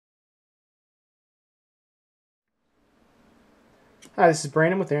Hi, this is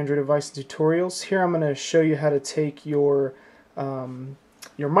Brandon with Android Advice and Tutorials. Here I'm going to show you how to take your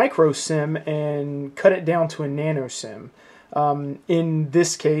micro SIM and cut it down to a nano SIM. In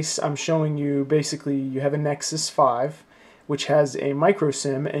this case, I'm showing you basically you have a Nexus 5, which has a micro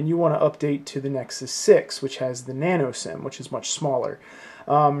SIM, and you want to update to the Nexus 6, which has the nano SIM, which is much smaller.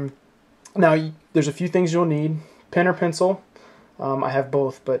 Now, there's a few things you'll need: pen or pencil. I have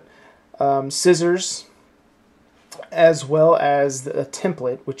both, but scissors, as well as a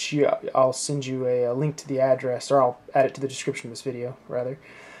template, which I'll send you a link to the address, or I'll add it to the description of this video, rather.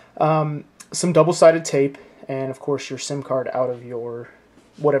 Some double-sided tape, and of course your SIM card out of your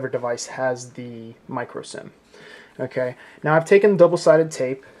whatever device has the micro SIM. Okay, now I've taken double-sided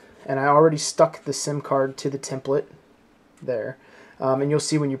tape, and I already stuck the SIM card to the template there. And you'll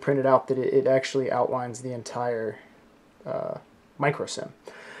see when you print it out that it actually outlines the entire micro SIM.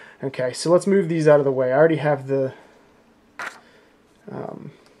 Okay, so let's move these out of the way. I already have the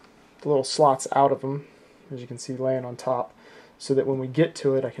little slots out of them, as you can see, laying on top, so that when we get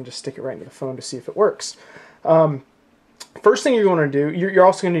to it, I can just stick it right into the phone to see if it works. First thing you're going to do, you're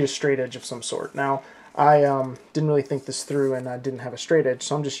also going to need a straight edge of some sort. Now, I didn't really think this through, and I didn't have a straight edge,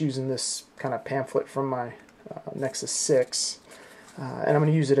 so I'm just using this kind of pamphlet from my Nexus 6, and I'm going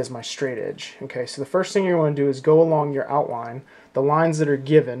to use it as my straight edge. Okay, so the first thing you're going to do is go along your outline, the lines that are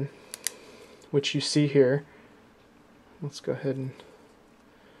given, which you see here. Let's go ahead and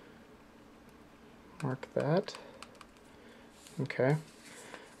mark that. Okay,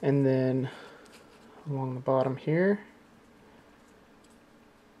 and then along the bottom here,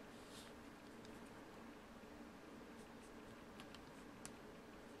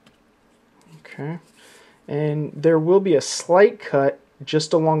 okay, and there will be a slight cut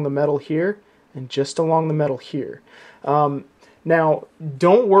just along the metal here and just along the metal here. Now,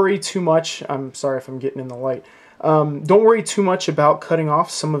 don't worry too much. I'm sorry if I'm getting in the light. Don't worry too much about cutting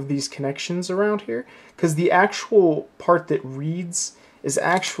off some of these connections around here, because the actual part that reads is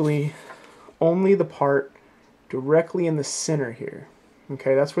actually only the part directly in the center here.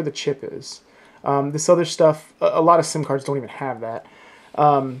 Okay, that's where the chip is. This other stuff, a lot of SIM cards don't even have that.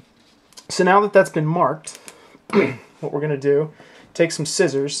 So now that that's been marked, what we're going to do, take some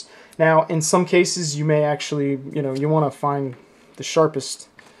scissors. Now, in some cases, you may actually, you want to find the sharpest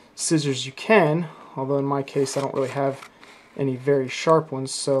scissors you can, although in my case, I don't really have any very sharp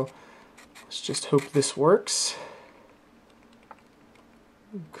ones, so let's just hope this works.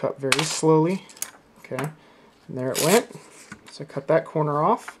 Cut very slowly. Okay, and there it went. So cut that corner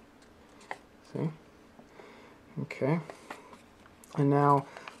off. See? Okay, and now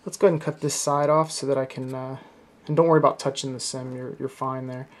let's go ahead and cut this side off so that I can, and don't worry about touching the SIM, you're fine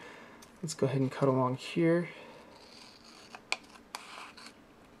there. Let's go ahead and cut along here.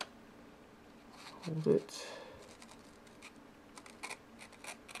 Hold it.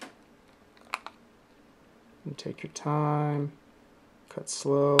 And take your time. Cut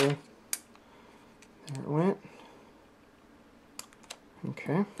slow. There it went.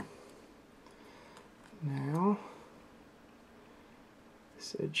 Okay. Now,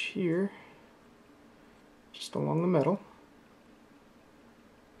 this edge here, just along the metal.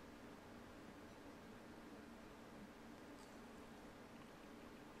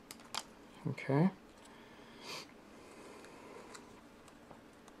 Okay.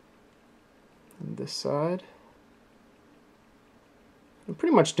 And this side. I'm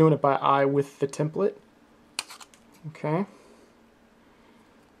pretty much doing it by eye with the template. Okay.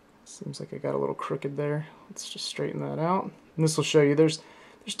 Seems like I got a little crooked there. Let's just straighten that out. And this will show you there's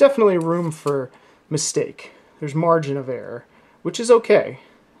definitely room for mistake. There's margin of error, which is okay.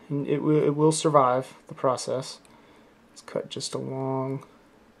 And it will survive the process. Let's cut just along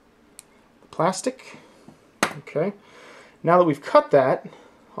plastic. Okay, now that we've cut that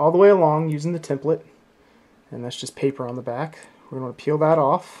all the way along using the template, and that's just paper on the back, we're going to peel that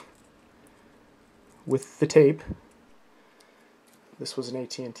off with the tape. This was an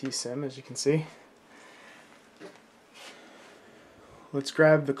AT&T SIM, as you can see. Let's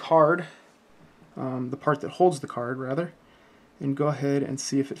grab the card, the part that holds the card rather, and go ahead and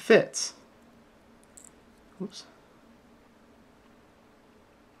see if it fits. Oops.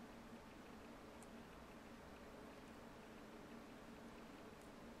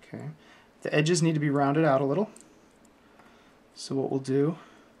 Okay, the edges need to be rounded out a little. So what we'll do,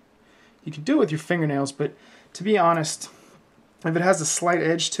 you can do it with your fingernails, but to be honest, if it has a slight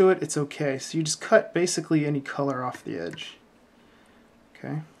edge to it, it's okay. So you just cut basically any color off the edge.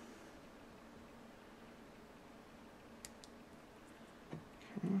 Okay.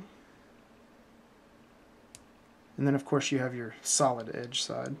 Okay. And then of course you have your solid edge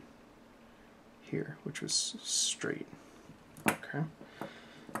side here, which was straight. Okay. Okay.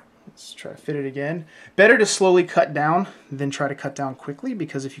 Let's try to fit it again. Better to slowly cut down than try to cut down quickly,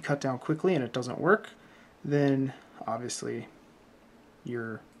 because if you cut down quickly and it doesn't work, then obviously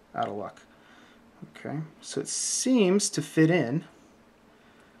you're out of luck. Okay, so it seems to fit in.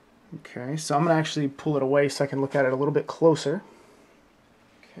 Okay, so I'm going to actually pull it away so I can look at it a little bit closer.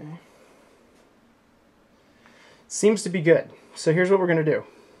 Okay. Seems to be good. So here's what we're going to do.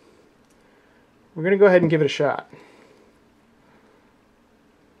 We're going to go ahead and give it a shot.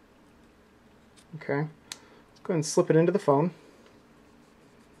 Okay. Let's go ahead and slip it into the phone.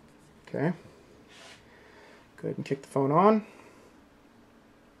 Okay. Go ahead and kick the phone on.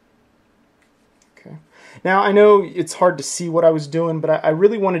 Okay. Now I know it's hard to see what I was doing, but I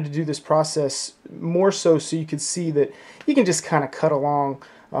really wanted to do this process more so you could see that you can just kind of cut along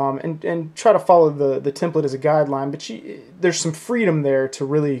and try to follow the template as a guideline, but there's some freedom there to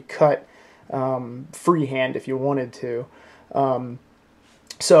really cut freehand if you wanted to.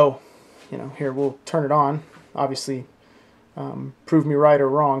 So, you know, here we'll turn it on. Obviously, prove me right or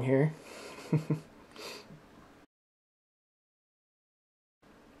wrong here.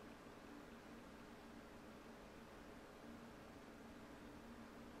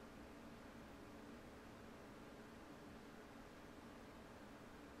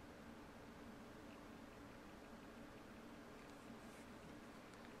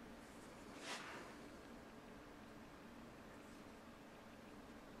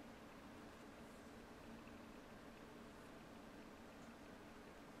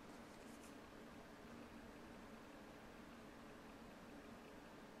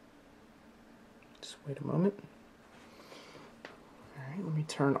 Just wait a moment. All right, let me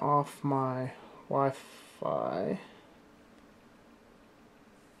turn off my Wi-Fi.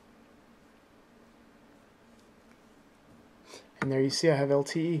 And there you see I have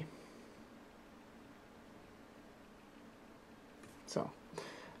LTE. So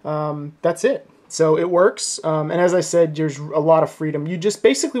that's it. So it works. And as I said, there's a lot of freedom. You just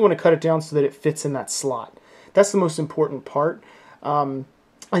basically want to cut it down so that it fits in that slot. That's the most important part.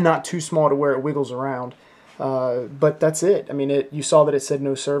 And not too small to where it wiggles around. But that's it. I mean, you saw that it said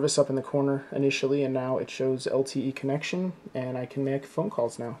no service up in the corner initially, and now it shows LTE connection, and I can make phone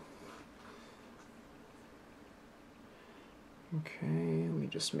calls now. Okay, let me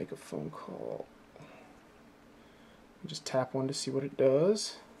just make a phone call. Just tap one to see what it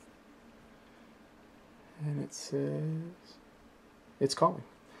does. And it says it's calling,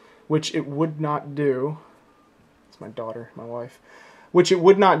 which it would not do. It's my daughter, my wife. Which it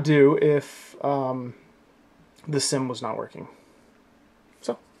would not do if the SIM was not working.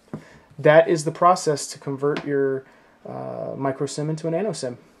 So that is the process to convert your micro SIM into a nano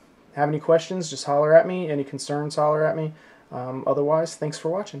SIM. Have any questions, just holler at me. Any concerns, holler at me. Otherwise, thanks for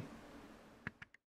watching.